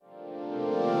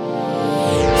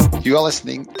You are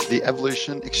listening to the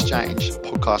Evolution Exchange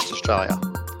Podcast Australia,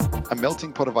 a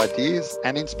melting pot of ideas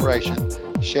and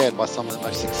inspiration shared by some of the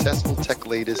most successful tech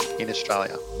leaders in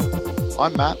Australia.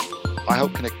 I'm Matt. I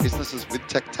help connect businesses with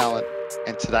tech talent,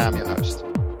 and today I'm your host.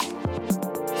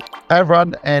 Hey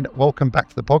everyone, and welcome back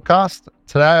to the podcast.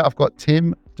 Today I've got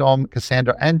Tim, Dom,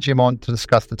 Cassandra, and Jim on to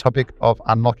discuss the topic of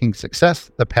unlocking success,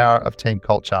 the power of team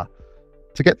culture.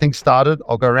 To get things started,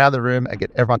 I'll go around the room and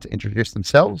get everyone to introduce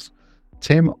themselves.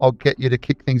 Tim, I'll get you to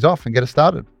kick things off and get us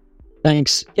started.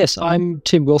 Thanks. Yes, I'm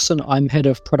Tim Wilson. I'm Head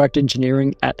of Product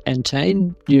Engineering at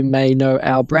Entain. You may know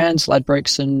our brands,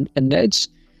 Ladbrokes and Neds.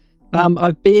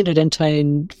 I've been at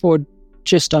Entain for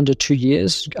just under 2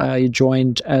 years. I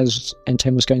joined as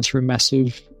Entain was going through a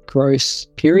massive growth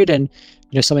period, and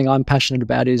something I'm passionate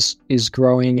about is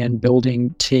growing and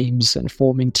building teams and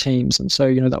forming teams. And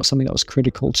so, that was something that was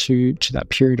critical to that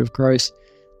period of growth.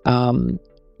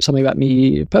 Something about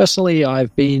me personally,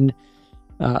 I've been,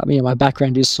 my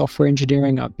background is software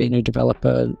engineering. I've been a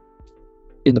developer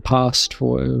in the past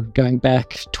for going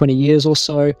back 20 years or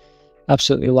so.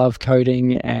 Absolutely love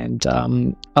coding. And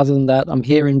other than that, I'm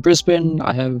here in Brisbane.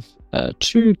 I have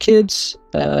 2 kids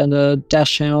and a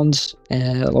dash hound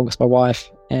along with my wife.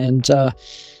 And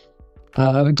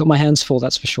I've got my hands full,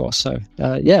 that's for sure. So,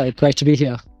 great to be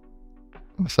here.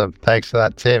 Awesome. Thanks for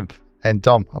that, Tim. And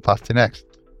Dom, I'll pass to you next.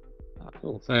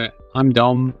 Cool. So I'm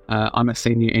Dom. I'm a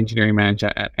senior engineering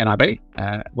manager at NIB,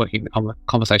 working on the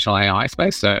conversational AI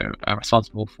space. So I'm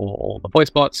responsible for all the voice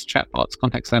bots, chat bots,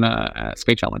 contact center,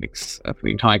 speech analytics for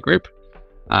the entire group.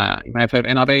 You may have heard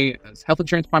of NIB as health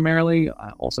insurance primarily,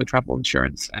 also travel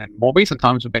insurance, and more recent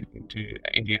times we've been into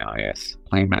NDIS,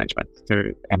 claim management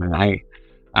through M&A.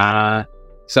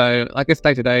 So I guess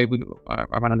day to day, I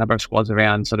run a number of squads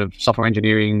around sort of software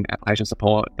engineering, application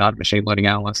support, data machine learning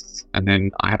analysts, and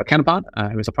then I have a counterpart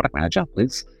who is a product manager,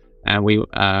 Liz, and we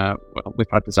with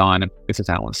product design and business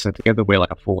analysts. So together we're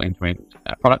like a full end-to-end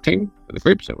product team for the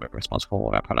group. So we're responsible for all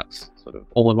of our products sort of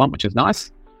all in one, which is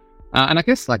nice. And I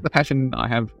guess like the passion I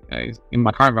have in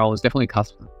my current role is definitely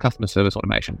customer service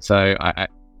automation. So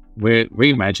we're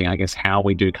reimagining, I guess, how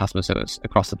we do customer service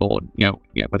across the board.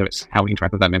 Whether it's how we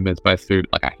interact with our members, both through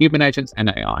like our human agents and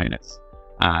AI, and it's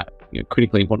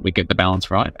critically important we get the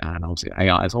balance right. And obviously,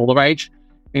 AI is all the rage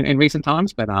in recent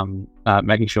times, but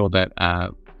making sure that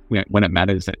when it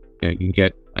matters, that you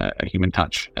get a human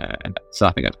touch. And so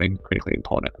I think that's been critically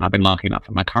important. And I've been lucky enough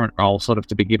in my current role, sort of,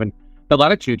 to be given the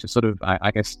latitude to sort of,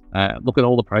 look at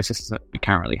all the processes that we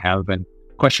currently have and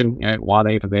question, why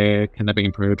they're even there, can they be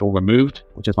improved or removed,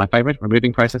 which is my favorite,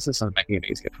 removing processes and making it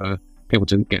easier for people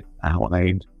to get what they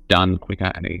need done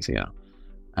quicker and easier.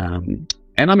 And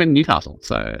I'm in Newcastle,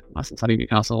 so nice and sunny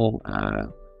Newcastle,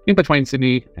 in between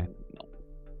Sydney and,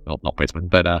 not Brisbane,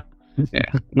 but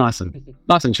nice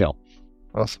and chill.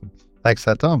 Awesome. Thanks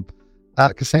for that, Tom.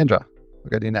 Cassandra,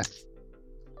 we'll go to you next.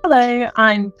 Hello,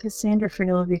 I'm Cassandra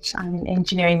Franulovich. I'm an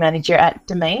engineering manager at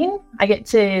Domain. I get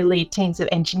to lead teams of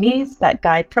engineers that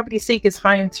guide property seekers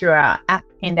home through our app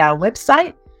and our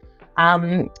website.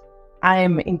 I'm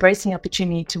embracing the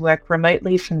opportunity to work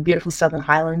remotely from the beautiful Southern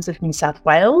Highlands of New South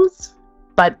Wales,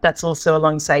 but that's also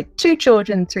alongside 2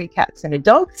 children, 3 cats and a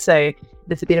dog, so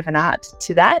there's a bit of an art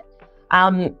to that.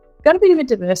 Got a bit of a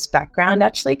diverse background,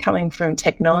 actually, coming from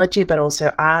technology, but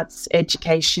also arts,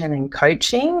 education and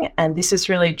coaching. And this is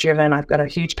really driven, I've got a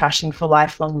huge passion for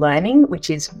lifelong learning,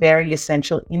 which is very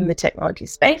essential in the technology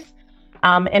space.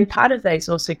 And part of that is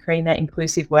also creating that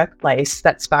inclusive workplace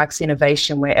that sparks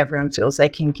innovation where everyone feels they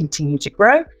can continue to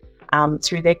grow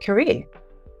through their career.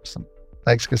 Awesome.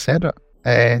 Thanks, Cassandra.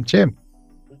 And Jim.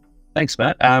 Thanks,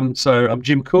 Matt. So I'm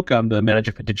Jim Cook. I'm the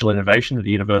Manager for Digital Innovation at the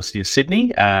University of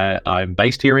Sydney. I'm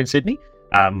based here in Sydney.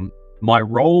 My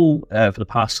role for the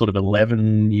past sort of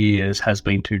 11 years has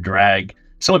been to drag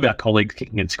some of our colleagues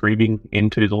kicking and screaming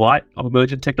into the light of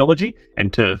emergent technology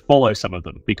and to follow some of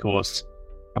them, because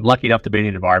I'm lucky enough to be in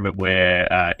an environment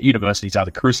where universities are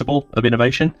the crucible of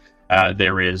innovation.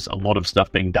 There is a lot of stuff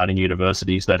being done in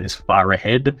universities that is far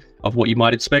ahead of what you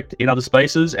might expect in other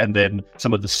spaces. And then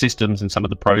some of the systems and some of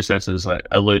the processes,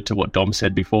 allude to what Dom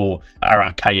said before, are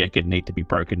archaic and need to be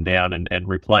broken down and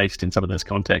replaced in some of those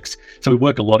contexts. So we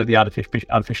work a lot in the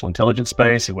artificial intelligence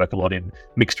space. We work a lot in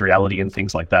mixed reality and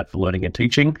things like that for learning and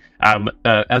teaching.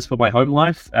 As for my home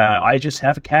life, I just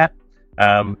have a cat.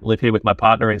 Live here with my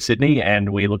partner in Sydney,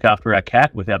 and we look after our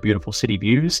cat with our beautiful city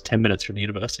views 10 minutes from the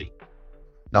university.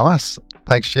 Nice.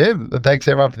 Thanks, Jim. Thanks,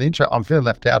 everyone, for the intro. I'm feeling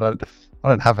left out. I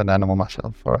don't have an animal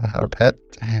myself or a pet.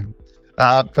 Damn.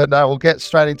 But no, we'll get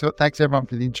straight into it. Thanks, everyone,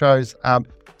 for the intros.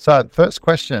 So the first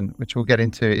question, which we'll get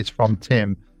into, is from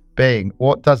Tim. being,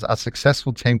 what does a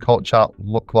successful team culture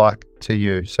look like to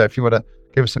you? So if you were to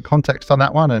give us some context on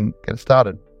that one and get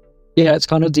started. Yeah, it's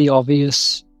kind of the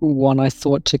obvious one I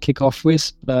thought to kick off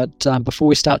with, but before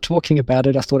we start talking about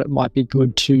it, I thought it might be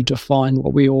good to define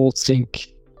what we all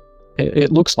think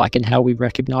it looks like and how we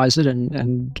recognize it,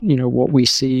 and what we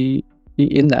see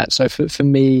in that. So for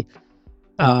me,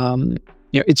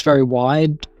 it's very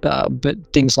wide,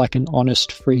 but things like an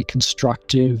honest, free,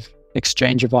 constructive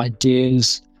exchange of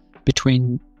ideas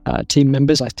between team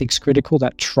members, I think, is critical.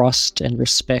 That trust and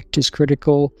respect is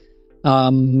critical.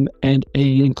 And an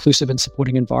inclusive and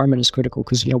supporting environment is critical,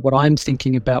 because what I'm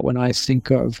thinking about when I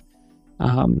think of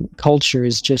culture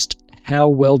is just how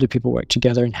well do people work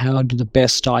together, and how do the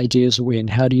best ideas win?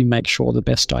 How do you make sure the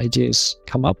best ideas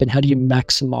come up, and how do you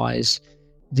maximize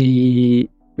the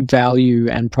value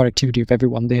and productivity of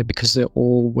everyone there, because they're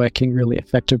all working really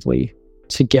effectively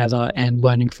together and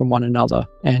learning from one another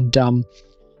and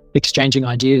exchanging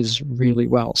ideas really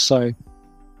well. So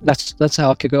that's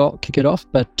how I kick it off.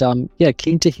 But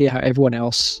keen to hear how everyone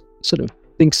else sort of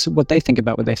thinks, what they think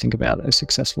about a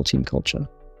successful team culture.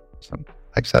 Awesome.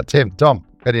 Thanks for that, Tim. Dom,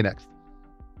 go to you next.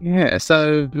 Yeah,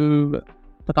 so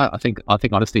I think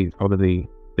honesty is probably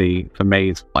for me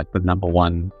is like the number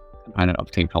one component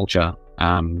of team culture,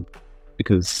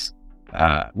 because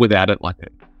without it, like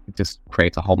it just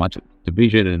creates a whole bunch of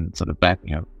division and sort of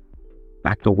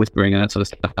backdoor whispering and that sort of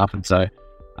stuff. And so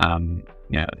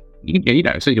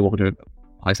so you walk into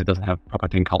a place that doesn't have proper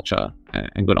team culture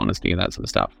and good honesty and that sort of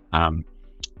stuff.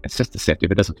 It's just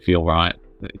deceptive. It doesn't feel right.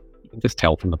 You can just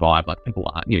tell from the vibe. Like people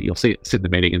are, you'll sit in the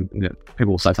meeting and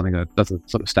people will say something that doesn't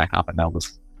sort of stack up, and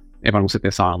everyone will sit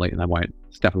there silently and they won't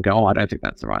step and go, "Oh, I don't think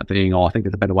that's the right thing," or "I think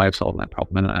there's a better way of solving that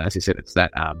problem." And as you said, it's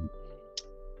that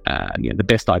the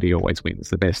best idea always wins.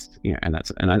 The best, and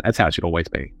that's how it should always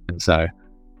be. And so,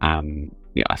 I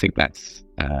think that's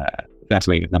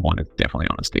me. Number one is definitely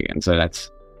honesty, and so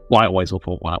that's why I always look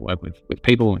for when I work with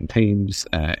people and teams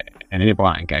and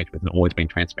anybody I engage with, and always been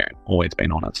transparent, always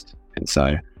been honest. And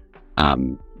so, I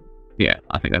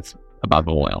think that's above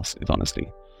all else is honesty.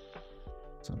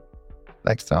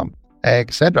 Thanks, Tom.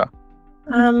 Cassandra.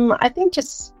 I think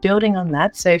just building on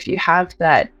that. So if you have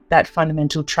that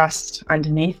fundamental trust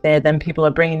underneath there, then people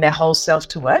are bringing their whole self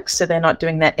to work. So they're not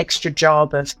doing that extra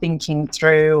job of thinking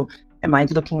through, am I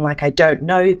looking like I don't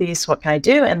know this? What can I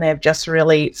do? And they're just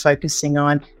really focusing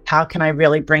on how can I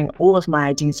really bring all of my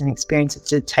ideas and experiences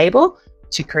to the table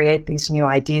to create these new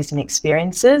ideas and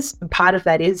experiences. And part of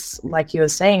that is, like you were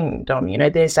saying, Dom,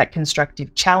 there's that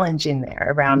constructive challenge in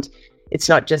there around, it's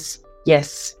not just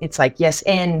yes, it's like yes,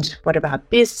 and what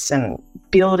about this, and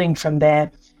building from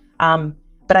there.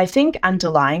 But I think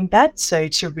underlying that, so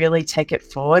to really take it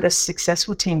forward, a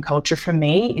successful team culture for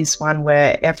me is one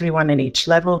where everyone at each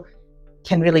level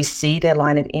can really see their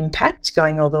line of impact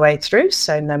going all the way through.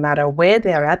 So no matter where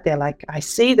they're at, they're like, I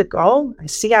see the goal, I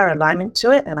see our alignment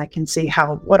to it, and I can see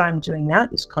how what I'm doing now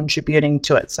is contributing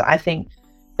to it. So I think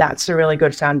that's a really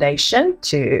good foundation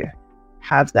to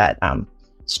have that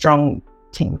strong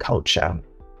team culture.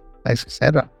 Thanks,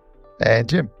 Cassandra. And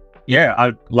Jim. Yeah,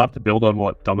 I'd love to build on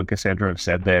what Dom and Cassandra have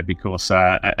said there, because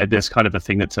there's kind of a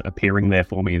thing that's appearing there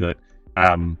for me that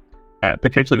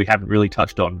potentially we haven't really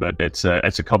touched on, but it's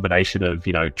a combination of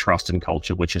trust and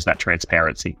culture, which is that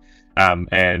transparency,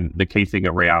 and the key thing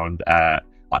around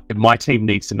my team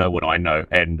needs to know what I know,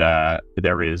 and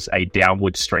there is a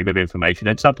downward stream of information,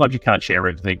 and sometimes you can't share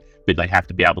everything, but they have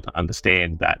to be able to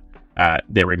understand that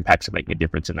their impacts are making a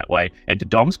difference in that way. And to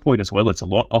Dom's point as well, it's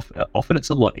often it's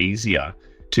a lot easier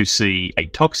to see a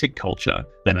toxic culture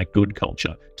than a good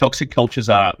culture. Toxic cultures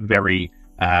are very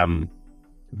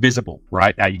visible,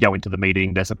 right? You go into the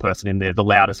meeting, there's a person in there, the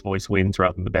loudest voice wins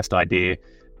rather than the best idea,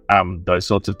 those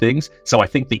sorts of things. So I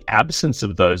think the absence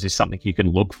of those is something you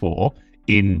can look for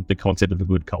in the concept of a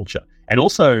good culture. And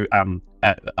also, I'm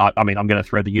going to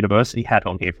throw the university hat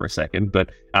on here for a second, but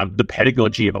the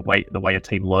pedagogy of the way a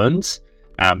team learns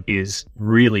is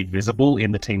really visible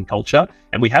in the team culture.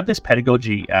 And we have this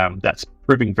pedagogy that's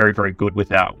proving very, very good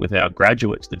with our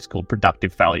graduates that's called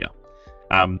productive failure.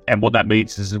 And what that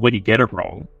means is when you get it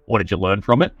wrong, what did you learn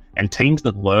from it? And teams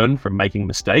that learn from making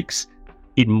mistakes,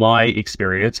 in my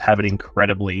experience, have an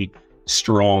incredibly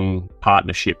strong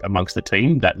partnership amongst the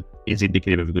team that is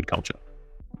indicative of a good culture.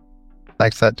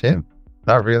 Thanks for that, Jim.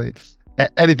 No, really.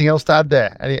 Anything else to add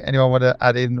there? Anyone want to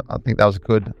add in? I think that was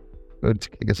good to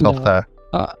kick us off there.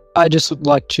 I just would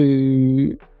like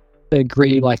to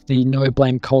agree, like the no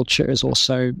blame culture is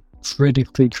also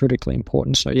critically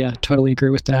important. So yeah, totally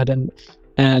agree with that.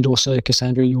 And also,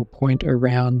 Cassandra, your point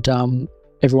around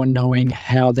everyone knowing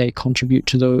how they contribute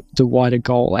to the wider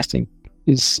goal, I think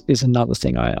is another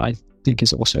thing I think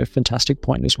is also a fantastic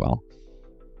point as well.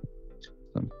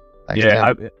 Thanks,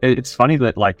 Yeah, Tim. it's funny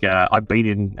that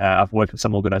I've worked with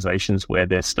some organizations where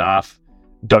their staff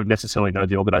don't necessarily know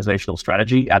the organizational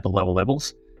strategy at the lower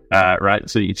levels, right?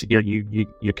 So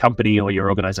your company or your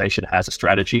organization has a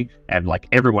strategy, and like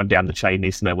everyone down the chain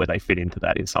needs to know where they fit into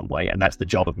that in some way, and that's the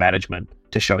job of management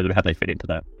to show them how they fit into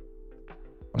that.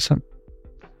 Awesome.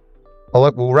 Well,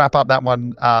 look, we'll wrap up that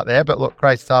one there. But look,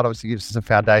 great start. Obviously gives us a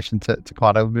foundation to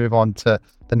kind of move on to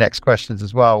the next questions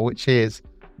as well, which is,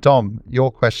 Dom,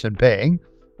 your question being,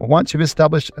 well, once you've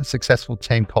established a successful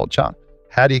team culture,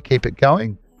 how do you keep it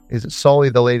going? Is it solely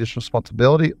the leader's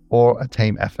responsibility or a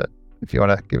team effort? If you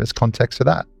want to give us context for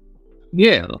that.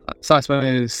 Yeah, so I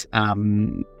suppose,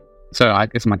 so I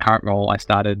guess my current role, I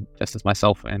started just as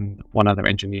myself and one other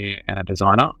engineer and a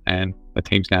designer, and the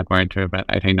team's now grown to about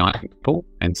 18, 19 people.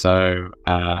 And so,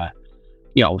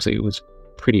 obviously it was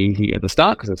pretty easy at the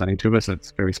start because there's only two of us.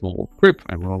 It's a very small group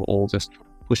and we're all just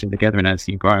pushing together. And as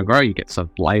you grow and grow, you get sort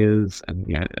of layers and,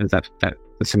 there's that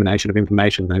dissemination of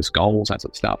information, those goals, that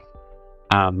sort of stuff.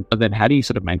 But then how do you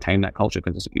sort of maintain that culture?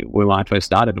 Because when I first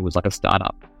started, it was like a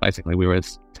startup. Basically, we were a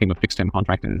team of fixed-term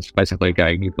contractors basically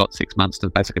going, you've got 6 months to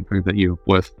basically prove that you're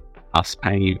worth us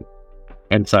paying you.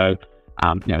 And so,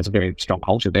 it's a very strong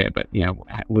culture there, but,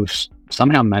 we've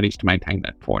somehow managed to maintain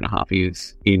that 4.5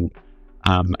 years in.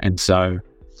 And so,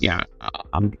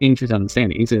 I'm interested to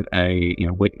understand, is it a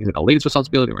leader's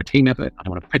responsibility or a team effort? I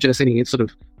don't want to prejudice any sort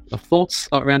of thoughts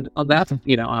around that.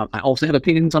 I also have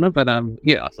opinions on it, but I'm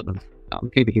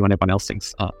keen to hear what everyone else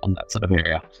thinks on that sort of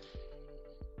area.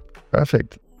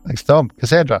 Perfect. Thanks, Dom.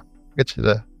 Cassandra, get you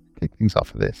to kick things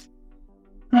off with this.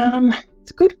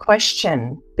 It's a good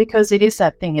question, because it is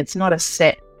that thing. It's not a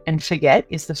set and forget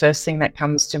is the first thing that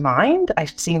comes to mind. I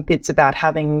think it's about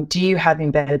do you have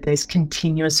embedded those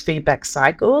continuous feedback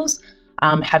cycles?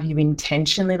 Have you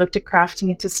intentionally looked at crafting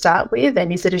it to start with?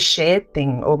 And is it a shared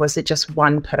thing, or was it just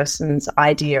one person's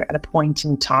idea at a point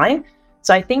in time?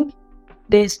 So I think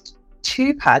there's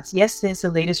two parts. Yes, there's the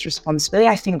leader's responsibility.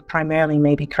 I think primarily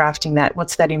maybe crafting that.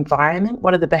 What's that environment?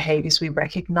 What are the behaviors we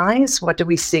recognize? What are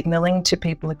we signaling to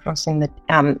people across in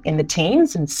the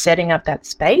teams, and setting up that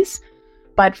space?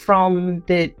 But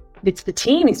it's the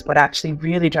team is what actually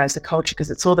really drives the culture,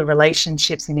 because it's all the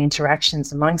relationships and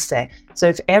interactions amongst there. So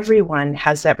if everyone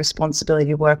has that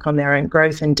responsibility to work on their own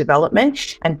growth and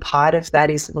development, and part of that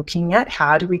is looking at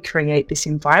how do we create this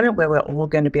environment where we're all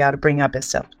going to be able to bring our best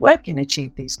self to work and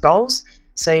achieve these goals.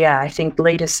 So I think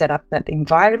leaders set up that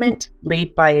environment,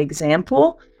 lead by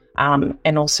example,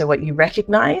 and also what you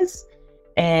recognize.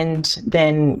 And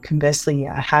then conversely,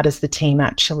 how does the team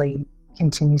actually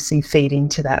continuously feed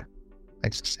into that?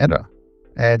 Thanks, Cassandra.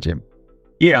 And Jim.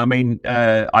 Yeah, I mean,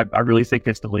 I really think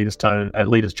it's the leader's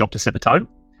job to set the tone.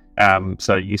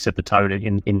 So you set the tone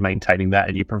in maintaining that,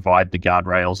 and you provide the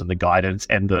guardrails and the guidance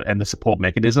and the support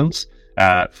mechanisms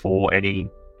for any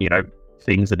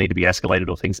things that need to be escalated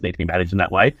or things that need to be managed in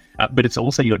that way. But it's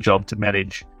also your job to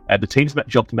manage the team's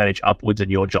job to manage upwards,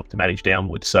 and your job to manage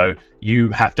downwards. So you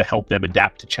have to help them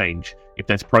adapt to change. If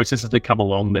there's processes that come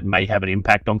along that may have an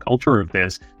impact on culture, or if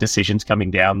there's decisions coming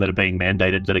down that are being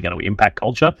mandated that are going to impact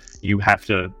culture, you have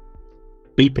to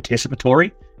be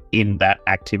participatory in that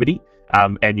activity,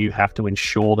 and you have to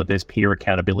ensure that there's peer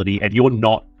accountability. And you're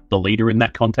not the leader in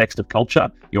that context of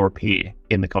culture, you're a peer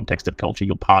in the context of culture.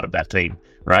 You're part of that team,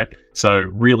 right? So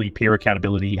really peer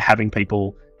accountability, having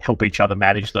people help each other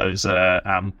manage those,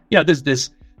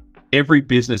 there's every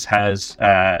business has,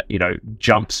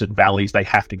 jumps and valleys they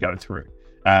have to go through.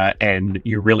 And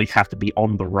you really have to be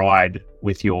on the ride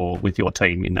with your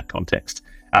team in that context.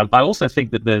 I also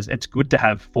think that it's good to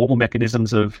have formal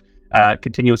mechanisms of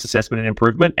continuous assessment and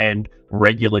improvement, and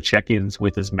regular check-ins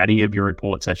with as many of your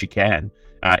reports as you can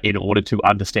in order to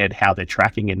understand how they're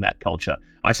tracking in that culture.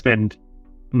 I spend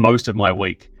most of my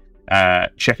week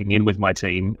checking in with my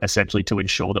team, essentially to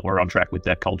ensure that we're on track with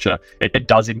that culture. It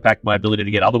does impact my ability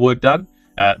to get other work done,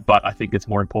 but I think it's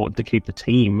more important to keep the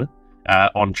team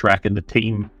on track and the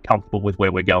team comfortable with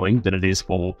where we're going than it is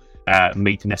for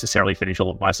me to necessarily finish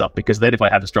all of my stuff, because then if I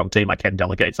have a strong team, I can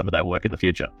delegate some of that work in the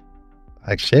future.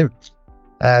 Thanks, Jim.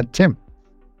 Tim.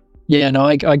 Yeah, no,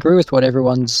 I agree with what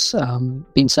everyone's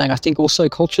been saying. I think also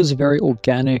culture is a very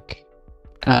organic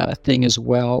thing as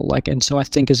well. And so I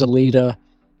think as a leader,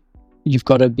 you've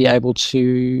got to be able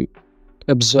to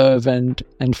observe and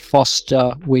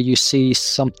foster where you see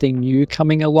something new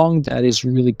coming along that is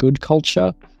really good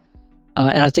culture.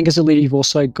 And I think as a leader, you've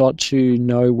also got to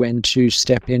know when to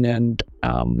step in and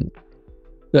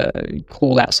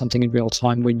call out something in real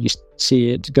time when you see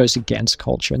it goes against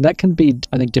culture. And that can be,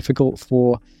 I think, difficult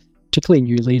for particularly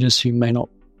new leaders who may not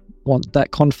want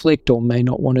that conflict or may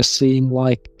not want to seem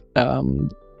like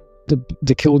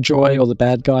the killjoy or the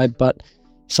bad guy. But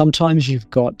sometimes you've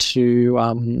got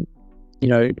to,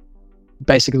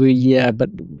 basically, but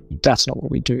that's not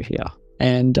what we do here,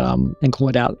 and call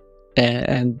it out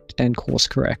and course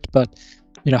correct. But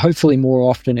hopefully more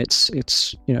often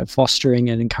it's fostering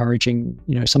and encouraging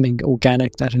something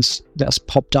organic that's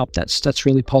popped up that's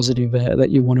really positive,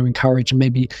 that you want to encourage and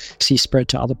maybe see spread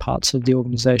to other parts of the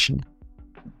organization.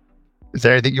 Is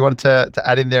there anything you wanted to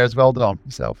add in there as well, Dom,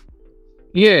 yourself?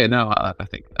 Yeah, no, I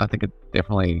think it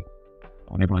definitely,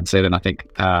 what everyone said, and I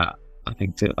think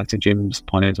to Jim's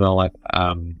point as well,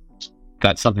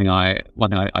 that's something I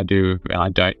do, and I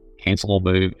don't cancel or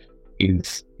move,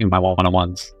 is in my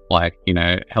one-on-ones.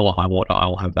 Hell or high water, I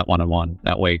will have that one-on-one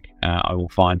that week. I will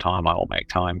find time, I will make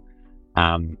time.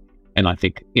 And I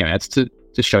think, that's to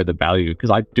show the value,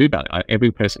 because I do value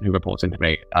every person who reports into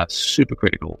me are super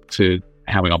critical to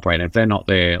how we operate. And if they're not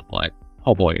there,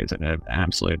 oh boy, is it an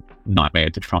absolute nightmare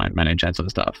to try and manage that sort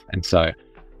of stuff. And so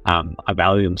I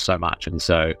value them so much. And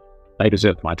so they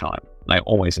deserve my time. They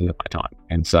always deserve my time.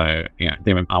 And so,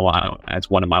 as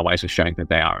one of my ways of showing that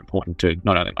they are important to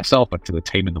not only myself, but to the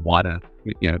team and the wider,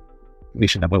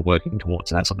 mission that we're working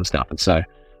towards and that sort of stuff. And so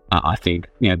I think,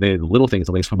 they're the little things,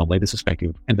 at least from a leader's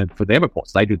perspective. And then for their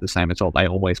reports, they do the same as well. They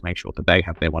always make sure that they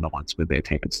have their one-on-ones with their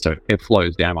team. And so it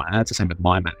flows down. And that's the same with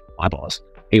my boss.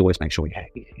 He always makes sure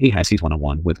he has his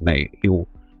one-on-one with me. He'll,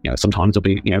 sometimes it'll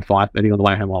be, 5:30 on the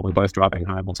way home while we're both driving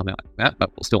home or something like that, but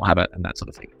we'll still have it and that sort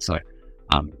of thing. So,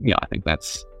 I think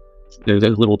there's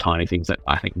little tiny things that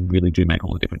I think really do make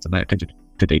all the difference. And they attention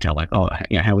to detail,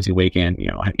 how was your weekend?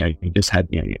 You just had,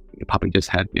 your puppy just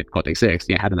had got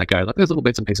D6. How did that go? There's little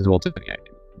bits and pieces as well to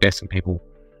invest in people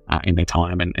in their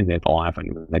time and in their life,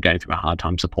 and they're going through a hard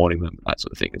time, supporting them, that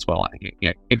sort of thing as well. I think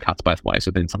it cuts both ways.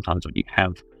 So then sometimes when you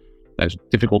have those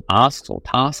difficult asks or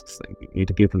tasks that you need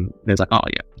to give them, there's no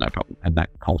problem. And that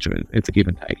culture, it's a give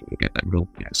and take. And you get that real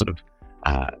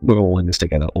we're all in this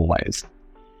together always.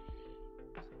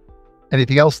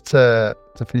 Anything else to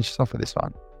finish us off with this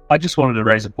one? I just wanted to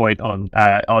raise a point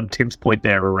on Tim's point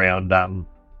there around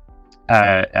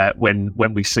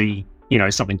when we see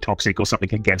something toxic or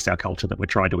something against our culture that we're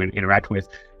trying to interact with.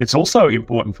 It's also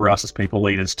important for us as people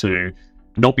leaders to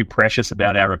not be precious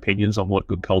about our opinions on what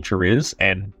good culture is,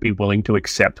 and be willing to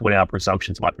accept when our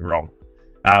presumptions might be wrong.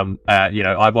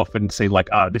 I've often seen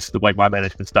this is the way my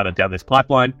management's done it down this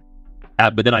pipeline.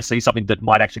 But then I see something that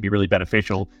might actually be really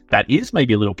beneficial that is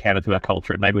maybe a little counter to our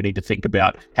culture, and maybe we need to think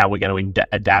about how we're going to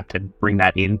adapt and bring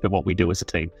that in for what we do as a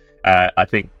team. I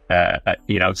think,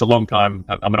 it's a long time.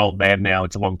 I'm an old man now.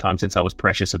 It's a long time since I was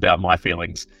precious about my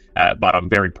feelings, but I'm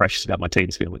very precious about my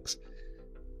team's feelings.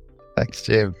 Thanks,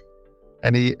 Jim.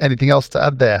 Anything else to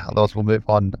add there? Otherwise, we'll move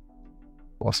on.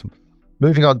 Awesome.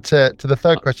 Moving on to the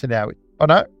third question now. Oh,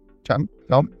 no. Dom,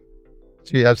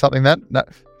 do you have something then? No.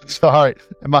 Sorry,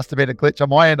 it must have been a glitch on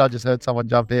my end. I just heard someone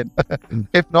jump in.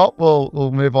 If not,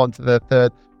 we'll move on to the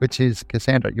third, which is,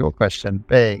 Cassandra, your question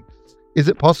being, is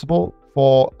it possible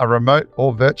for a remote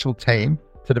or virtual team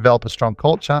to develop a strong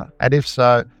culture? And if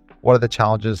so, what are the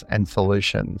challenges and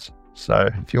solutions? So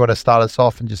if you want to start us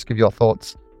off and just give your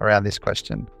thoughts around this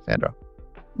question, Cassandra.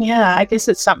 Yeah, I guess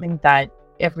it's something that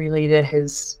every leader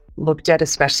has looked at,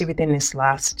 especially within this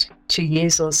last 2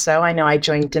 years or so. I know I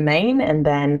joined Domain, and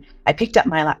then I picked up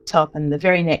my laptop, and the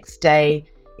very next day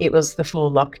it was the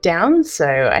full lockdown.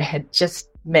 So I had just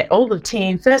met all the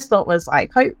team. First thought was, I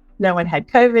hope no one had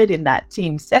COVID in that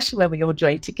team session where we all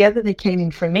joined together. They came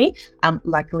in for me.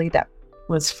 Luckily that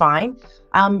was fine.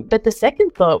 But the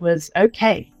second thought was,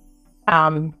 okay,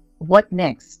 what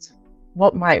next?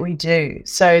 What might we do?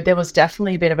 So there was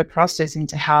definitely a bit of a crossroads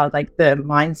into how the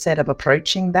mindset of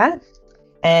approaching that.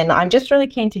 And I'm just really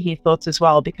keen to hear thoughts as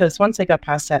well, because once I got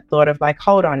past that thought of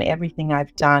hold on, everything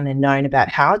I've done and known about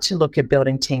how to look at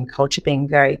building team culture, being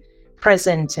very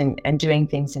present and doing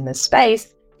things in the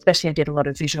space, especially I did a lot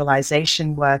of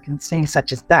visualization work and things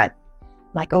such as that.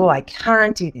 Oh, I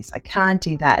can't do this, I can't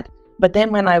do that. But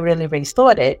then when I really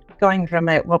rethought it, going from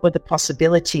what were the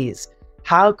possibilities,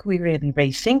 how can we really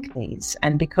rethink these?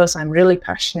 And because I'm really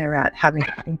passionate about having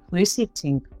an inclusive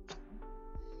team,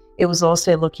 it was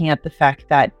also looking at the fact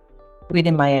that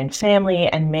within my own family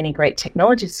and many great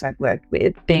technologists I've worked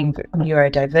with, being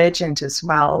neurodivergent as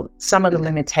well, some of the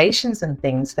limitations and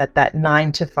things that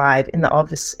 9 to 5 in the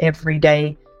office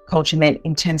everyday culture meant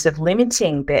in terms of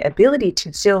limiting their ability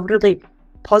to feel really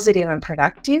positive and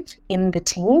productive in the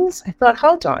teams. I thought,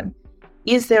 hold on,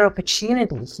 is there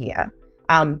opportunity here?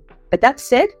 But that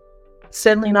said,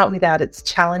 certainly not without its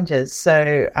challenges.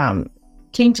 So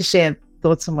keen to share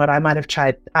thoughts on what I might have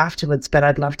tried afterwards, but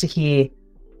I'd love to hear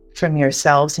from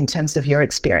yourselves in terms of your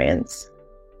experience.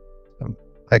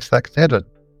 Thanks for that, Cassandra.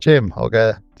 Jim, I'll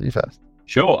go to you first.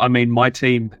 Sure. I mean, my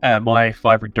team, my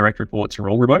 5 direct reports are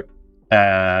all remote.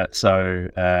 So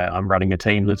I'm running a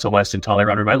team that's almost entirely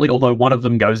run remotely, although one of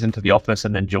them goes into the office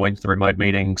and then joins the remote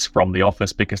meetings from the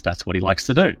office because that's what he likes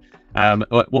to do.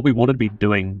 What we want to be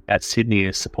doing at Sydney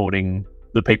is supporting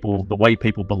the way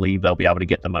people believe they'll be able to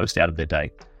get the most out of their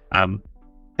day. And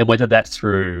whether that's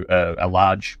through a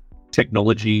large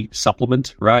technology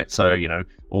supplement, right? So,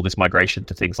 all this migration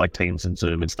to things like Teams and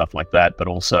Zoom and stuff like that, but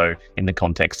also in the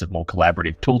context of more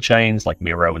collaborative tool chains like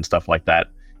Miro and stuff like that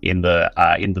in the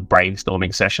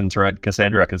brainstorming sessions, right?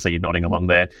 Cassandra, I can see you nodding along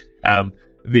there.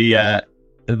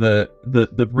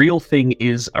 The real thing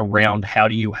is around how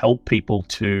do you help people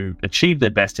to achieve their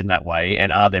best in that way,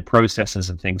 and are there processes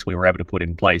and things we were able to put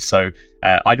in place? So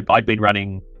I'd been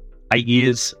running 8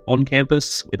 years on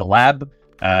campus with a lab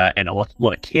and a lot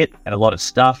of kit and a lot of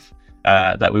stuff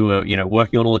that we were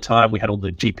working on all the time. We had all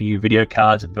the GPU video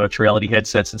cards and virtual reality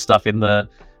headsets and stuff in the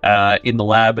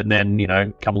lab, and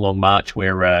then come along March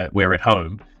we're at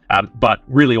home. But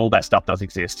really all that stuff does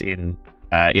exist in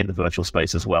the virtual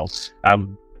space as well.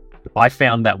 I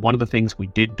found that one of the things we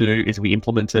did do is we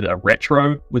implemented a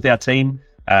retro with our team,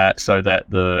 so that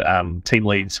the team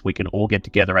leads, we can all get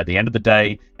together at the end of the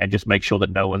day and just make sure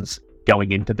that no one's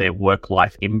going into their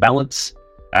work-life imbalance,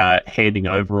 handing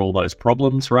over all those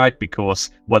problems, right?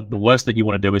 Because the worst that you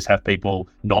want to do is have people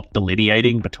not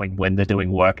delineating between when they're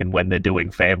doing work and when they're doing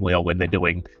family or when they're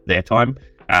doing their time.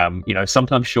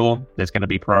 Sometimes, sure, there's going to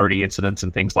be priority incidents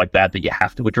and things like that you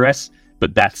have to address,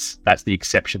 but that's the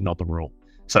exception, not the rule.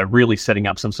 So really setting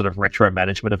up some sort of retro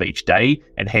management of each day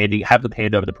and have them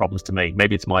hand over the problems to me.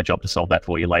 Maybe it's my job to solve that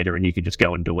for you later and you can just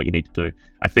go and do what you need to do.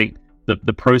 I think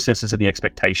the processes and the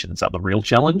expectations are the real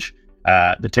challenge.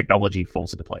 The technology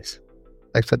falls into place.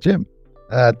 Thanks for Jim.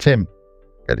 Tim,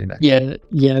 go to you next.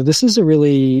 Yeah, this is a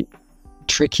really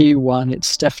tricky one.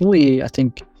 It's definitely, I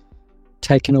think,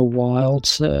 taken a while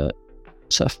to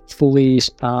fully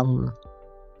sort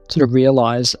of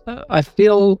realize. I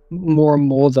feel more and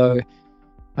more, though,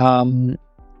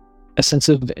 a sense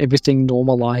of everything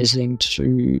normalizing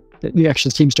to the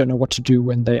actual teams don't know what to do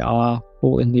when they are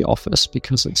all in the office,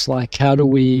 because it's like, how do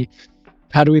we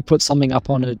put something up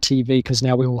on a TV? Because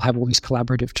now we all have all these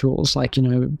collaborative tools. Like,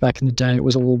 back in the day, it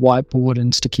was all whiteboard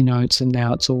and sticky notes, and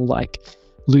now it's all like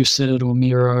Lucid or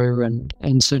Miro.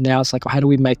 And so now it's like, how do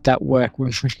we make that work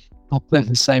with not in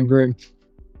the same room?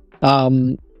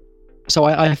 So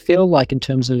I feel like in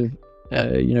terms of,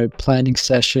 planning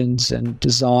sessions and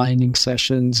designing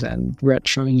sessions and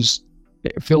retros,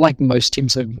 I feel like most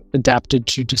teams have adapted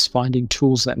to just finding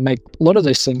tools that make a lot of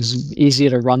those things easier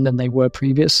to run than they were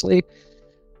previously.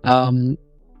 I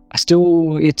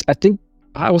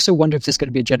also wonder if there's going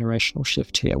to be a generational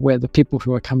shift here, where the people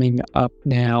who are coming up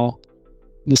now,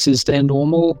 this is their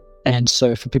normal. And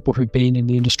so for people who've been in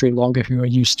the industry longer, who are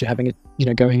used to having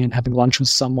going and having lunch with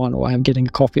someone or getting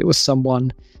a coffee with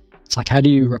someone, it's like, how do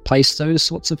you replace those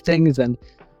sorts of things? And,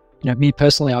 me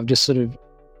personally, I've just sort of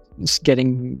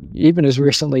getting, even as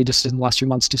recently, just in the last few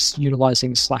months, just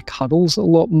utilizing Slack huddles a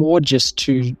lot more, just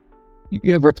to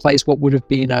replace what would have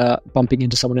been bumping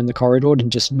into someone in the corridor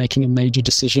and just making a major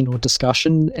decision or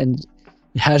discussion. And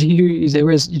how do you,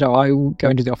 I go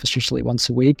into the office usually once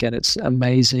a week, and it's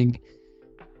amazing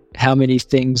how many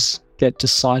things get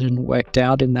decided and worked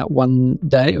out in that one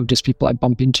day of just people I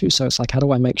bump into. So it's like, how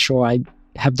do I make sure I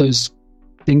have those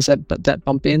things that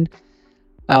bump in?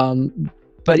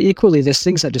 But equally, there's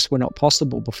things that just were not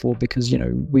possible before, because,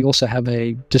 we also have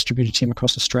a distributed team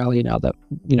across Australia now that,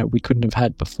 we couldn't have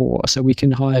had before. So we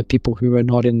can hire people who are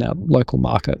not in that local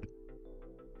market.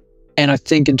 And I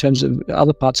think in terms of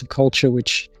other parts of culture,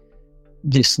 which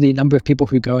the number of people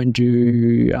who go and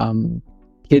do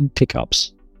kid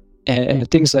pickups and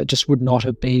things that just would not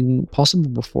have been possible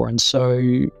before. And so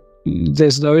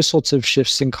there's those sorts of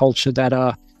shifts in culture that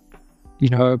are,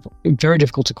 very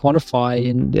difficult to quantify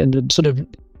and sort of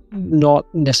not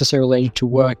necessarily related to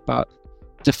work, but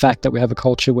the fact that we have a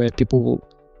culture where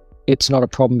it's not a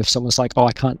problem if someone's like, oh,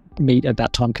 I can't meet at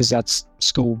that time because that's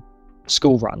school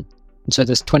run. And so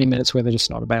there's 20 minutes where they're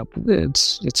just not available.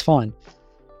 It's fine.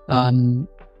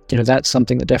 That's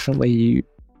something that definitely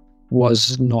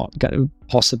was not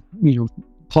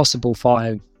possible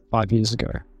 5 years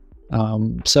ago.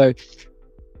 So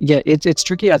yeah, it's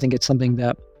tricky. I think it's something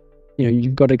that,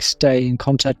 you've got to stay in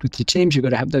contact with your teams. You've got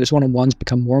to have those one-on-ones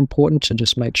become more important to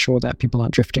just make sure that people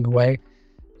aren't drifting away,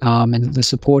 and that they're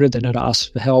supported, they're not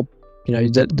asked for help,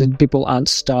 that people aren't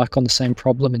stuck on the same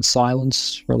problem in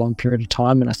silence for a long period of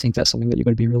time. And I think that's something that you've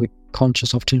got to be really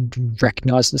conscious of to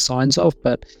recognize the signs of.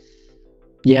 But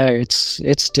yeah,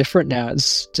 it's different now.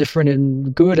 It's different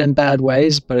in good and bad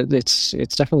ways, but it's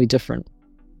definitely different.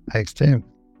 Thanks, Tim.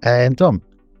 And Dom.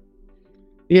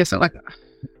 Yeah, so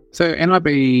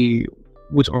NIB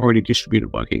was already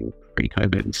distributed working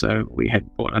pre-COVID, so we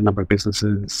had bought a number of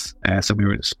businesses. So we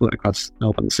were split across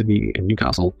Melbourne, Sydney, and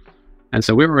Newcastle. And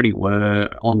so we already were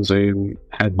on Zoom,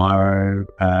 had Miro,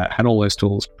 had all those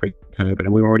tools pre-COVID,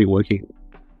 and we were already working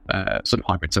sort of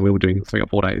hybrid. So we were doing 3 or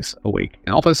 4 days a week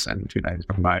in office and 2 days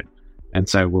remote. And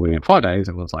so we were doing 5 days,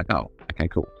 and it was like, oh, okay,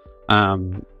 cool.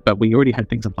 But we already had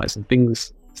things in place, and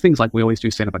things like we always do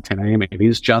stand up at 10 a.m. It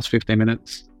is just 15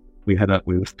 minutes. We had it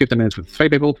with 15 minutes with 3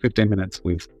 people, 15 minutes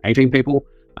with 18 people.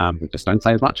 We just don't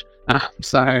say as much.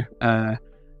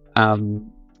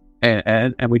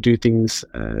 And we do things,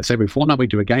 so every fortnight we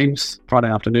do a games, Friday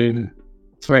afternoon,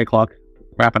 3 o'clock,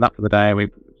 wrap it up for the day. We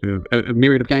do a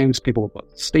myriad of games. People have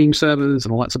got Steam servers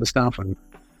and all that sort of stuff. And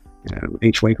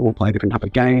each week we'll play a different type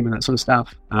of game and that sort of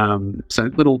stuff. So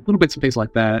little bits and pieces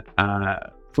like that.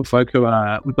 For folk who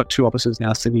we've got 2 offices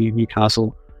now, Sydney and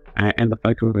Newcastle. And the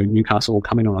folk who are in Newcastle will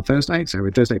come in on a Thursday. So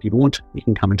every Thursday, if you want, you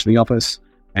can come into the office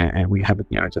and we have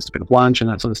just a bit of lunch and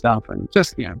that sort of stuff, and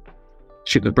just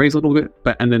shoot the breeze a little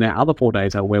bit. And then our other 4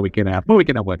 days are where we get our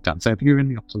work done. So if you're in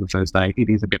the office on the Thursday, it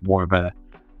is a bit more of a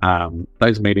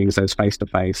those meetings, those face to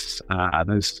face,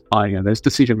 those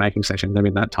decision making sessions. I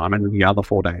mean that time, and then the other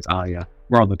 4 days are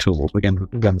we're on the tools, we're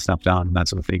getting stuff done, that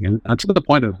sort of thing, and to the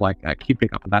point of like kid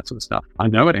pickup and that sort of stuff. I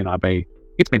know at NIB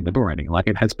it's been liberating. Like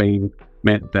it has been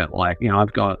meant that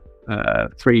I've got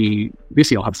 3 this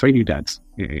year. I'll have 3 new dads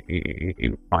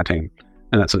in my team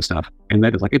and that sort of stuff, and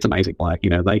that is like it's amazing. Like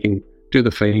they can do the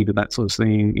feed and that sort of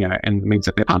thing, and it means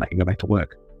that their partner can go back to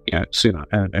work sooner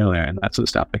and earlier and that sort of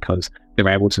stuff, because they're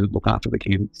able to look after the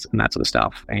kids and that sort of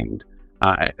stuff. And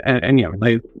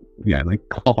they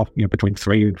clock off between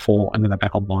 3 and 4, and then they're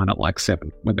back online at like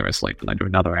 7 when they're asleep, and they do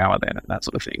another hour then and that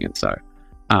sort of thing. And so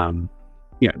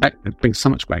that brings so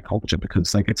much great culture,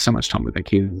 because they get so much time with their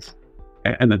kids.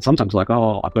 And then sometimes like,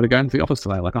 oh, I've got to go into the office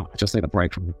today. Like, oh, I just need a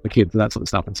break from the kids, that sort of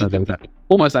stuff. And so there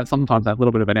was sometimes that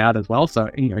little bit of an out as well. So,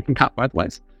 it can cut both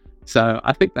ways. So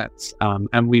I think that's,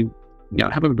 and we,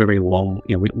 have a very long,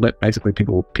 we let basically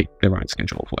people pick their own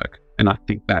schedule of work. And I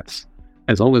think that's,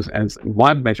 as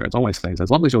my measure, it's always says, as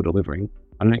long as you're delivering,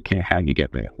 I don't care how you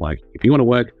get there. Like, if you want to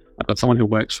work, I've got someone who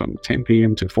works from 10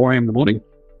 p.m. to 4 a.m. in the morning.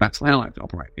 That's how I like to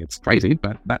operate. It's crazy,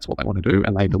 but that's what they want to do,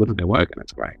 and they deliver their work, and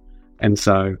it's great. And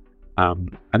so,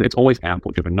 and it's always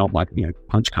output driven, not like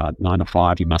punch card 9 to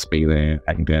 5. You must be there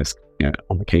at your desk,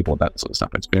 on the keyboard, that sort of stuff.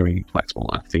 It's very flexible.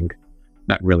 I think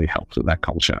that really helps with that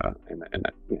culture, and that and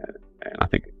I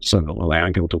think sort of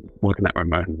allowing people to work in that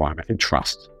remote environment and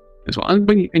trust as well. And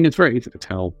it's very easy to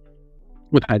tell.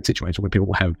 We've had situations where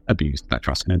people have abused that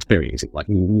trust, and it's very easy. Like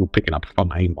you're picking up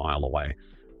from a mile away.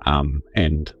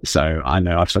 And so I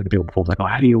know I've spoken to people before, like, oh,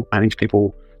 how do you manage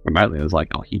people remotely? It was like,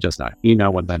 oh, you just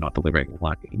know, when they're not delivering.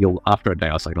 Like after a day,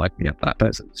 I was like, yeah, that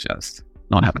person's just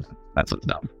not having that sort of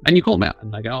stuff. And you call them out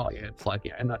and they go, oh yeah, it's like,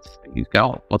 and you go,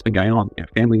 oh, what's been going on?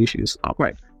 Family issues. Oh,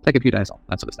 great. Take a few days off,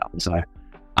 that sort of stuff. And so,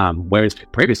 whereas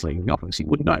previously in the office, you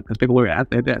wouldn't know because people were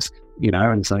at their desk,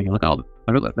 and so you're like, oh,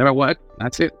 they're at work.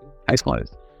 That's it. Case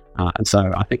closed. And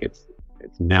so I think it's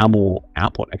now more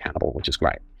output accountable, which is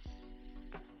great.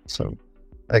 So,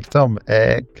 thanks, Tom.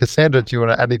 Cassandra, do you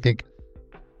want to add anything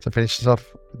to finish us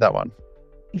off with that one?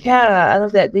 Yeah, I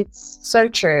love that. It's so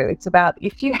true. It's about,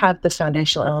 if you have the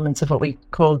foundational elements of what we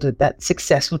called that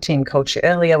successful team culture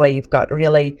earlier, where you've got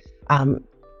really,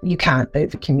 you can't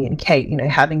over communicate,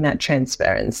 having that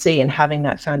transparency and having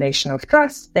that foundation of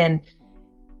trust, then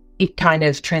it kind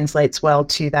of translates well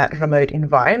to that remote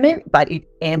environment, but it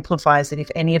amplifies it if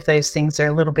any of those things are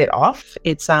a little bit off.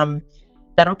 It's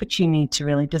that opportunity to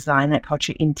really design that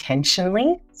culture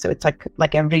intentionally. So it's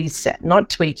like a reset, not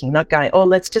tweaking, not going, oh,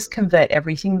 let's just convert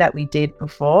everything that we did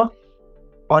before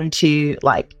onto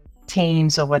like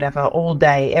Teams or whatever all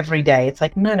day, every day. It's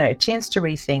like, no, chance to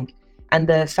rethink. And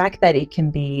the fact that it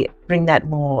can bring that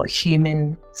more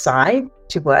human side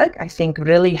to work, I think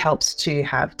really helps to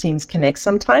have teams connect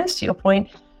sometimes, to your point,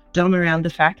 Dom, around the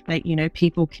fact that,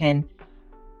 people can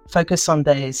focus on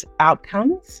those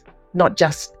outcomes, not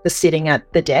just the sitting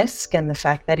at the desk, and the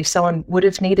fact that if someone would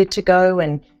have needed to go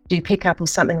and do pickup or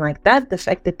something like that, the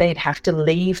fact that they'd have to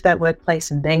leave that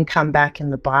workplace and then come back,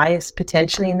 and the bias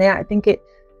potentially in there, I think it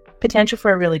potential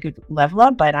for a really good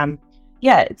leveler. But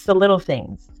it's the little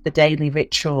things, the daily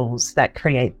rituals that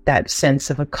create that sense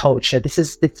of a culture. This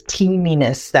is this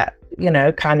teaminess that,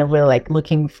 kind of we're like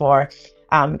looking for.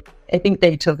 I think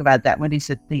they talk about that when he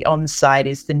said the on-site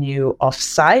is the new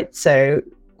off-site. So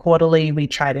quarterly, we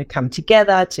try to come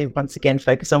together to once again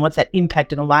focus on what's that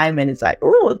impact and alignment. It's like,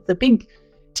 oh, it's a big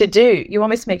to do. You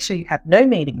almost make sure you have no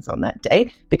meetings on that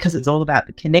day because it's all about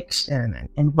the connection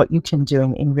and what you can do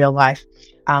in real life.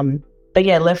 But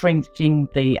yeah,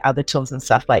 leveraging the other tools and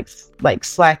stuff like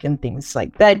Slack and things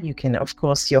like that. You can, of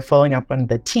course, you're following up on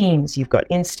the Teams, you've got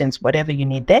Instance, whatever you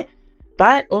need there.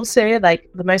 But also, like,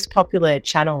 the most popular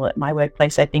channel at my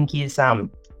workplace, I think, is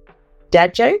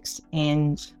dad jokes.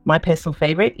 And my personal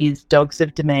favorite is Dogs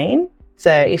of Domain.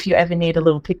 So if you ever need a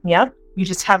little pick-me-up, you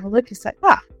just have a look. It's like,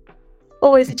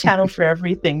 always a channel for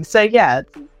everything. So yeah,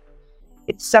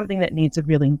 it's something that needs a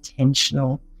really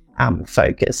intentional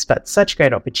focus, but such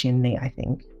great opportunity, I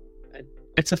think.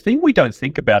 It's a thing we don't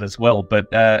think about as well, but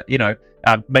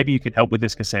maybe you can help with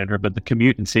this, Cassandra, but the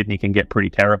commute in Sydney can get pretty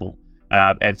terrible.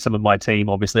 And some of my team,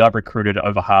 obviously, I've recruited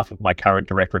over half of my current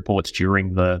direct reports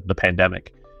during the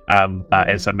pandemic. And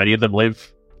so many of them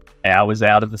live hours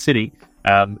out of the city.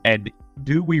 And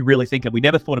do we really think, and we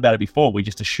never thought about it before, we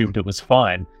just assumed it was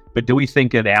fine, but do we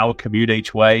think an hour commute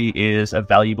each way is a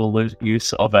valuable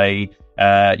use of a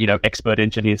expert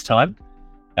engineer's time?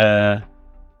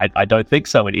 I don't think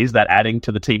so. And is that adding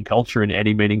to the team culture in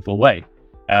any meaningful way?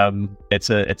 It's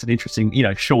an interesting,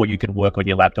 sure, you can work on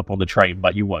your laptop on the train,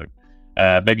 but you won't.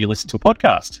 Maybe you listen to a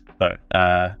podcast, though,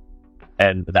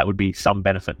 and that would be some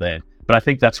benefit there. But I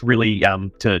think that's really,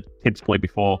 to Tim's point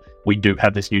before, we do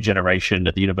have this new generation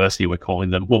at the university.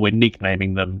 We're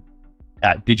nicknaming them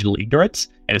digital ignorance.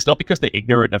 And it's not because they're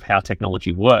ignorant of how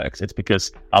technology works. It's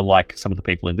because, unlike some of the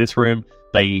people in this room,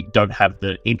 they don't have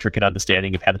the intricate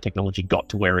understanding of how the technology got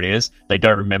to where it is. They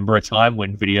don't remember a time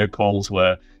when video calls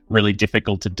were really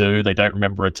difficult to do. They don't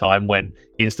remember a time when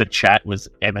instant chat was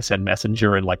MSN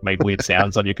Messenger and made weird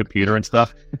sounds on your computer and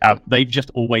stuff. They've just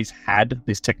always had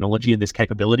this technology and this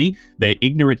capability. They're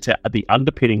ignorant to the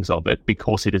underpinnings of it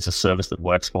because it is a service that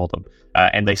works for them.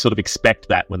 And they sort of expect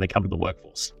that when they come to the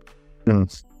workforce.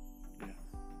 Thanks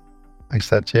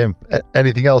for that, Jim.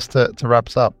 Anything else to wrap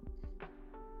us up?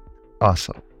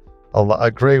 Awesome. I'll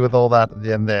agree with all that at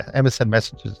the end there. MSN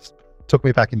messages took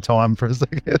me back in time for a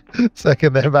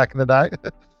second there back in the day.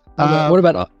 What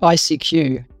about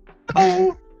ICQ?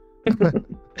 All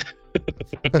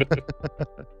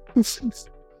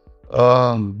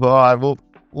right.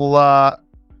 We'll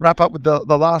wrap up with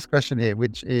the last question here,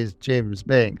 which is Jim's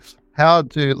being, how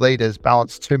do leaders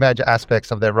balance two major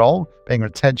aspects of their role, being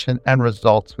retention and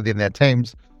results within their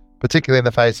teams, particularly in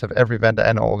the face of every vendor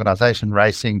and organization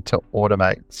racing to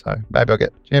automate? So maybe I'll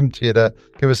get Jim to you to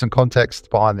give us some context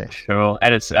behind this. Sure.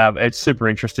 And it's super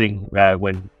interesting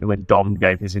when Dom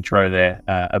gave his intro there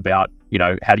about,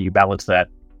 how do you balance that,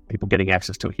 people getting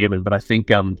access to a human. But I think,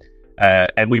 and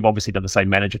we've obviously done the same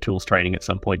manager tools training at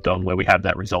some point, Dom, where we have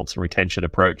that results and retention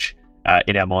approach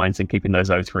in our minds and keeping those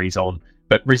O3s on.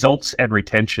 But results and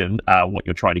retention are what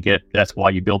you're trying to get. That's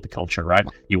why you build the culture, right?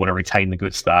 You want to retain the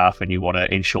good staff and you want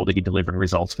to ensure that you're delivering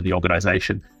results for the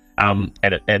organization. And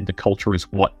the culture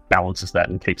is what balances that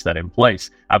and keeps that in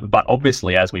place. But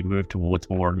obviously, as we move towards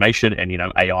more automation and,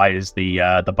 AI is the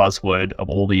buzzword of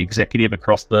all the executive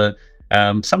across the,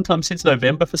 sometimes since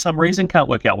November for some reason, can't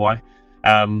work out why.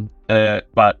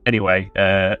 But anyway,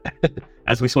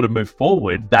 as we sort of move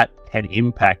forward, that can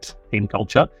impact team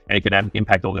culture and it can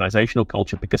impact organizational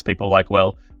culture because people are like,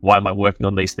 well, why am I working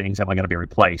on these things? Am I going to be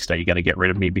replaced? Are you going to get rid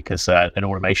of me because an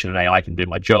automation and AI can do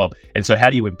my job? And so how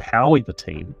do you empower the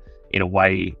team in a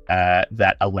way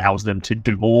that allows them to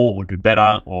do more or do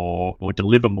better or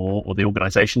deliver more, or the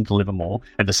organization deliver more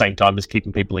at the same time as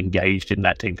keeping people engaged in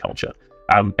that team culture?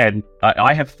 And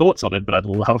I have thoughts on it, but I'd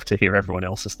love to hear everyone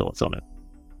else's thoughts on it.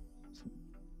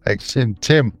 Thanks, Tim.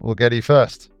 Tim, we'll get you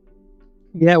first.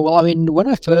 Yeah, well, I mean, when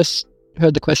I first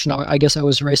heard the question, I guess I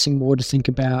was racing more to think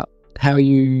about how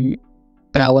you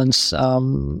balance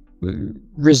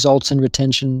results and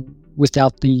retention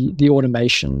without the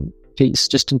automation piece,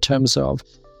 just in terms of,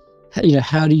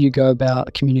 how do you go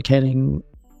about communicating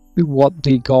what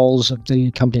the goals of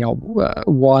the company are,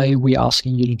 why are we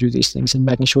asking you to do these things, and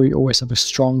making sure you always have a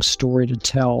strong story to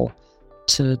tell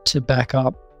to back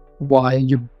up why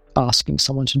you're asking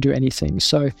someone to do anything.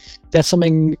 So that's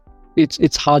something,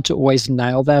 it's hard to always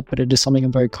nail that, but it is something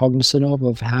I'm very cognizant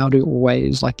of how to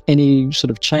always, any sort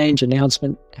of change,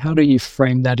 announcement, how do you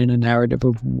frame that in a narrative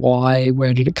of why,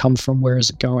 where did it come from, where is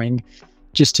it going,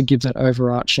 just to give that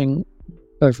overarching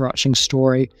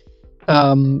story.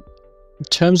 In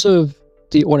terms of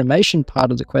the automation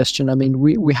part of the question, I mean,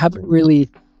 we haven't really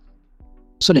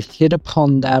sort of hit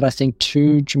upon that, I think,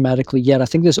 too dramatically yet. I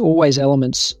think there's always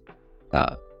elements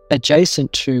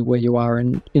adjacent to where you are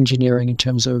in engineering in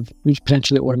terms of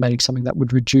potentially automating something that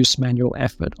would reduce manual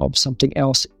effort of something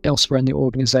else elsewhere in the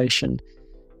organization.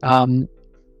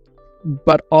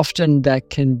 But often that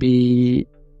can be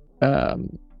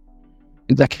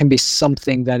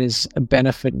something that is a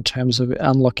benefit in terms of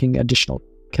unlocking additional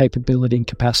capability and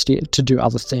capacity to do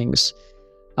other things.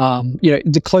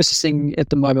 The closest thing at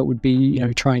the moment would be,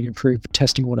 trying to improve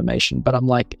testing automation, but I'm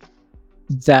like,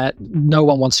 that no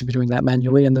one wants to be doing that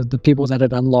manually, and the people that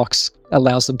it unlocks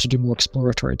allows them to do more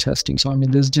exploratory testing. So, I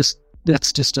mean, that's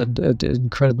just an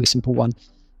incredibly simple one.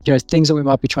 Things that we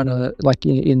might be trying to, like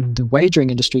in the wagering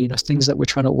industry, things that we're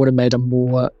trying to automate are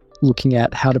more looking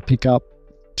at how to pick up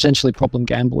potentially problem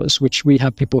gamblers, which we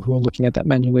have people who are looking at that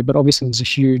manually, but obviously there's a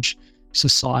huge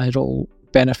societal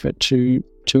benefit to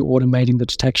automating the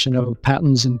detection of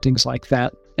patterns and things like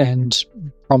that, and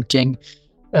prompting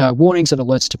warnings and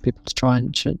alerts to people to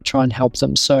try and help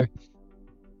them. So,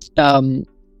 I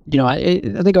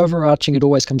think overarching, it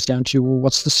always comes down to, well,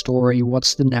 what's the story,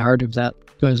 what's the narrative that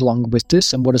goes along with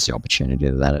this, and what is the opportunity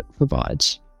that it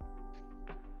provides?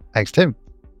 Thanks, Tim.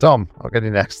 Dom, I'll get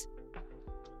you next.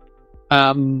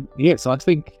 So I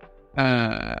think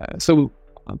so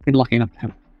I've been lucky enough to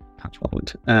have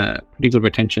pretty good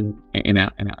retention in my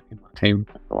team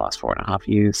for the last 4.5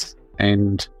 years,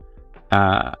 and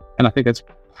I think that's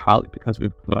partly because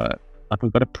we've got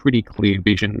a pretty clear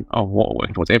vision of what we're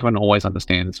working towards. Everyone always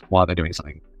understands why they're doing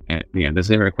something, and there's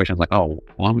zero questions like, oh,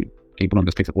 why are we keeping on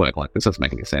this piece of work? Like, this doesn't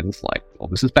make any sense. Like, well,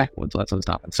 this is backwards, that sort of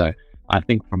stuff. And so I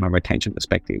think from a retention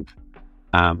perspective,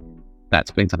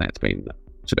 that's been something that's been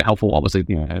super helpful. Obviously,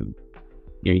 a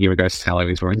year ago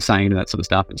salaries were insane and that sort of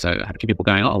stuff, and so I had a few people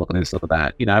going, oh, look at this, look at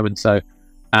that, and so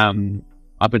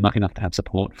I've been lucky enough to have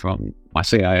support from my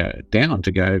CIO down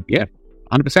to go,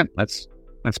 100%, let's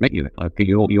meet you. Like,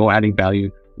 you're adding value,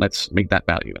 let's meet that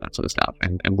value and that sort of stuff.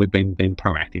 And we've been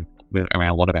proactive around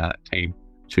a lot of our team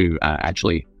to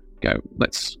actually go,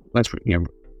 let's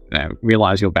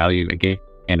realize your value again,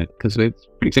 and because it's a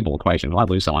pretty simple equation. If I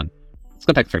lose someone, it's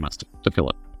going to take 3 months to fill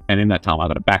it. And in that time, I've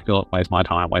got to backfill it, waste my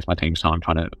time, waste my team's time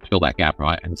trying to fill that gap,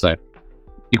 right? And so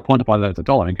you quantify that as a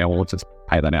dollar and go, well, let's just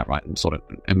pay that out, right? And sort of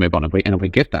and move on. And if we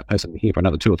get that person here for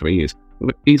another 2 or 3 years,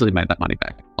 we've easily made that money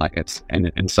back. Like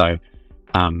so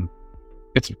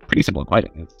it's a pretty simple equation.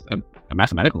 It's a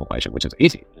mathematical equation, which is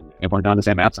easy. And everyone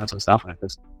understands maths and that sort of stuff, and it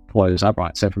just flows up,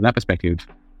 right? So from that perspective,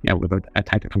 we've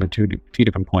attacked it from two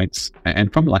different points.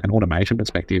 And from like an automation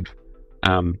perspective,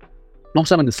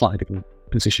 also in a slightly different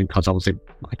position, because obviously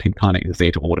my team kind of is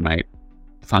there to automate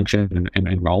function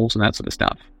and roles and that sort of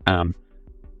stuff.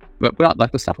 But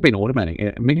like the stuff we've been automating,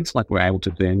 it means like we're able to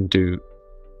then do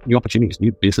new opportunities,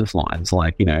 new business lines,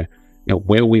 like,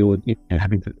 where we would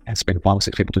having to spend 5 or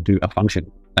 6 people to do a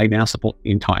function, they now support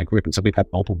the entire group. And so we've had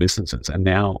multiple businesses, and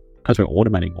now because we're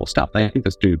automating more stuff, they can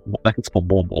support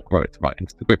more and more growth, right,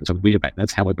 into the group. And so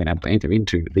that's how we've been able to enter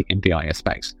into the NDIS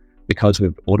space, because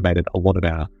we've automated a lot of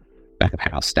our back of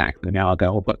house stack. And now I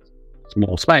go, well, but it's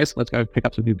more space, let's go pick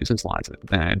up some new business lines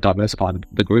and diversify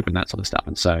the group and that sort of stuff.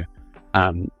 And so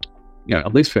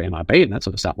at least for MIB and that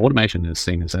sort of stuff, automation is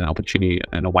seen as an opportunity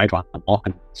and a way to unlock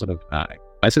and sort of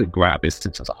basically grow our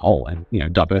business as a whole and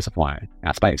diversify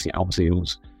our space. Obviously it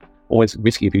was always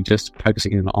risky if you're just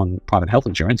focusing in on private health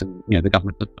insurance, and the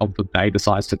government of the day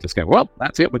decides to just go, well,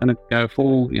 that's it, we're going to go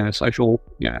full social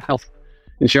health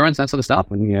insurance, that sort of stuff,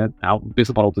 and our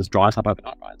business model just dries up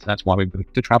overnight, right? So that's why we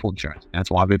moved to travel insurance. That's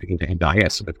why we're moving into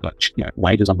NDIS. So we've got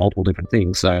wages on multiple different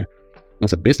things. So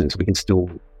as a business, we can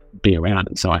still be around.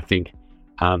 And so I think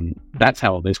that's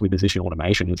how we position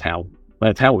automation.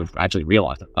 That's how we've actually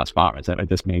realized it thus far. Is that it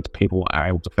just means people are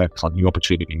able to focus on new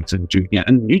opportunities and do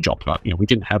and new jobs. Right? We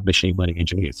didn't have machine learning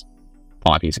engineers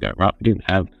 5 years ago, right? We didn't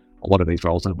have a lot of these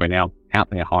roles, and we're now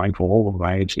out there hiring for all of the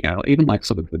age. Even like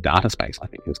sort of the data space, I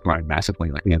think, has grown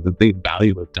massively. Like the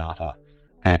value of data,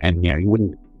 and you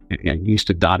wouldn't used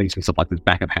to data used to be sort of like this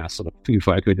back of house sort of few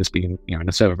folk who would just be in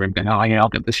a server room going, oh yeah, I'll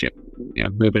get this shit,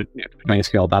 move it to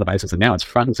SQL databases, and now it's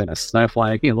front and center.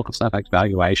 Snowflake, look at Snowflake's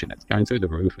valuation, it's going through the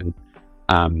roof, and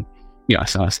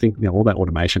so I think all that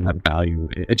automation, that value,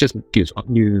 it just gives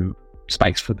new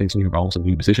space for these new roles and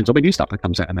new positions. There'll be new stuff that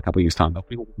comes out in a couple of years' time that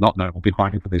we will not know. We'll be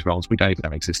hiring for these roles we don't even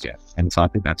know exist yet. And so I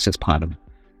think that's just part of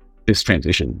this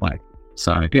transition. I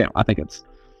think it's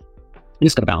you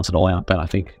just got to balance it all out. But I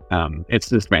think it's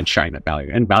just around sharing that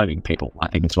value and valuing people, I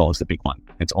think, as well as the big one.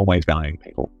 It's always valuing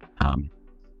people.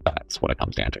 That's what it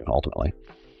comes down to ultimately.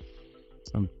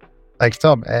 Thanks,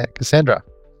 Tom. Cassandra?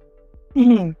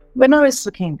 When I was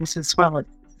looking at this as well, a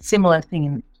similar thing,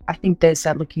 and I think there's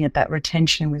that looking at that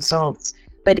retention results.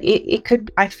 But it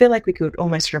could, I feel like we could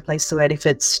almost replace the word. If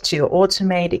it's to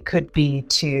automate, it could be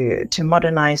to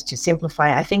modernize, to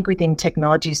simplify. I think within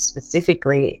technology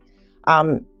specifically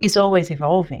is always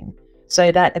evolving.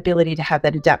 So that ability to have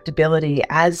that adaptability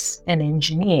as an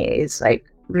engineer is like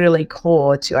really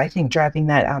core to, I think, driving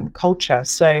that culture.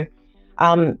 So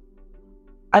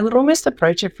I would almost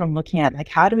approach it from looking at like,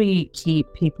 how do we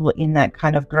keep people in that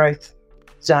kind of growth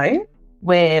zone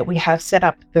where we have set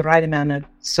up the right amount of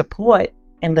support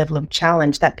and level of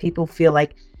challenge that people feel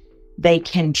like they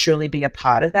can truly be a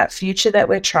part of that future that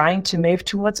we're trying to move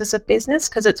towards as a business.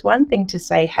 Because it's one thing to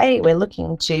say, hey, we're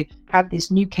looking to have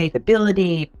this new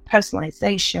capability,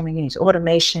 personalization, we're going to use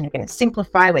automation, we're going to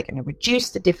simplify, we're going to reduce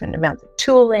the different amounts of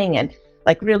tooling and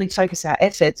like really focus our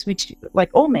efforts, which like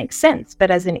all makes sense.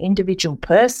 But as an individual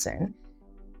person,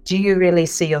 do you really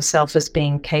see yourself as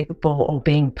being capable or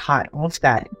being part of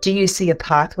that? Do you see a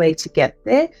pathway to get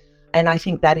there? And I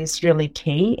think that is really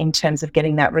key in terms of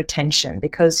getting that retention,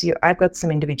 because I've got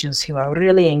some individuals who are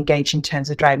really engaged in terms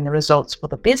of driving the results for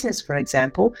the business, for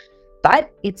example,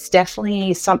 but it's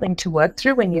definitely something to work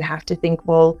through when you have to think,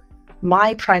 well,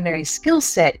 my primary skill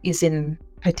set is in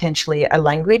potentially a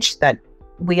language that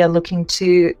we are looking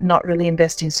to not really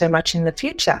invest in so much in the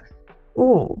future.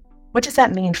 Ooh, what does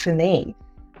that mean for me?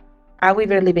 Are we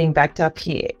really being backed up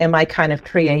here? Am I kind of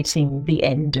creating the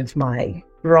end of my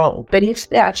role? But if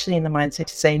they're actually in the mindset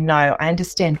to say, no, I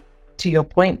understand, to your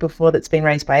point before that's been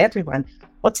raised by everyone,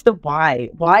 what's the why?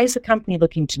 Why is the company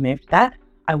looking to move to that?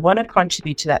 I want to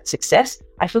contribute to that success.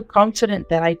 I feel confident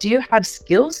that I do have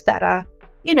skills that are,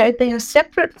 they are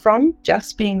separate from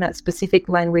just being that specific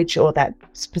language or that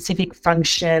specific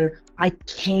function. I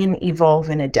can evolve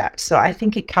and adapt. So I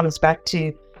think it comes back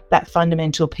to that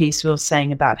fundamental piece we were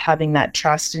saying about having that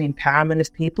trust and empowerment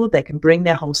of people. They can bring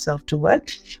their whole self to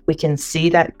work. We can see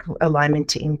that alignment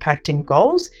to impact and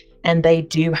goals, and they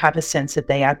do have a sense that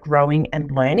they are growing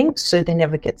and learning, so they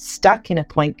never get stuck in a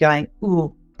point going,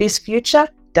 ooh, this future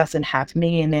doesn't have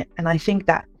me in it. And I think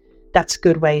that that's a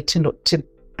good way to look to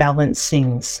balance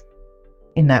things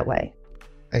in that way.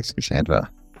 Thanks,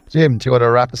 Cassandra. Jim, do you want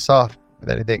to wrap us off with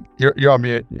anything? You're on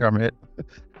mute. You're on mute.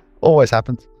 Always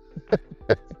happens.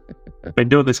 I've been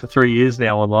doing this for 3 years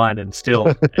now online, and still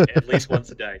at least once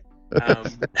a day.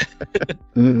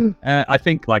 I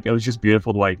think like it was just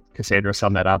beautiful the way Cassandra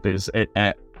summed that up. Is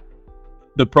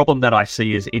the problem that I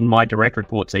see is in my direct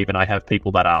reports, even I have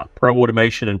people that are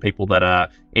pro-automation and people that are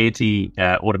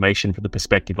anti-automation from the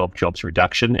perspective of jobs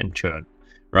reduction and churn,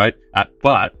 right?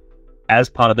 But as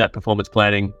part of that performance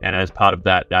planning and as part of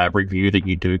that review that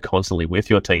you do constantly with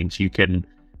your teams, you can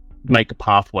make a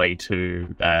pathway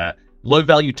to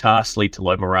low-value tasks lead to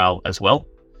low morale as well,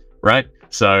 right?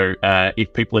 So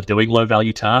if people are doing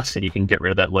low-value tasks and you can get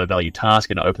rid of that low-value task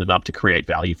and open them up to create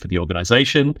value for the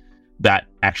organization, that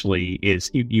actually is,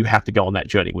 you have to go on that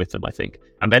journey with them, I think.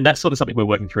 And that's sort of something we're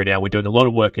working through now. We're doing a lot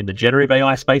of work in the generative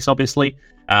AI space, obviously,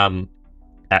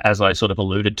 as I sort of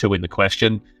alluded to in the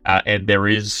question. And there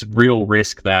is real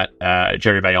risk that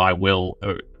generative AI will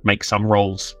make some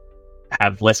roles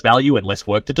have less value and less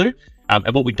work to do.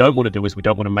 And what we don't want to do is we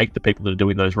don't want to make the people that are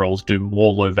doing those roles do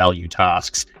more low-value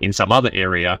tasks in some other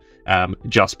area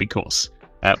just because.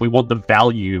 We want the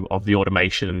value of the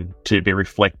automation to be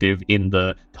reflective in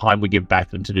the time we give back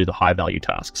to them to do the high-value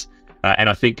tasks. And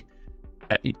I think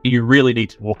you really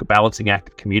need to walk a balancing act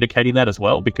of communicating that as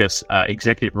well, because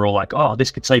executives are all like, oh, this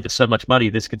could save us so much money,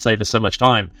 this could save us so much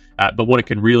time. But what it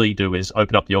can really do is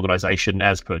open up the organization,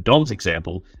 as per Dom's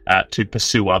example, to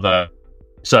pursue other.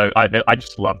 So I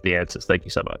just love the answers. Thank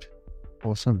you so much.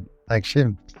 Awesome. Thanks,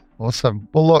 Jim. Awesome.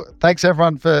 Well, look, thanks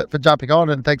everyone for jumping on,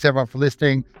 and thanks everyone for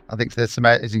listening. I think there's some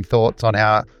amazing thoughts on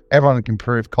how everyone can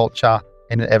improve culture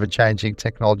in an ever-changing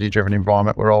technology-driven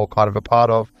environment we're all kind of a part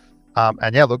of.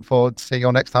 And yeah, look forward to seeing you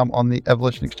all next time on the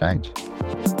Evolution Exchange.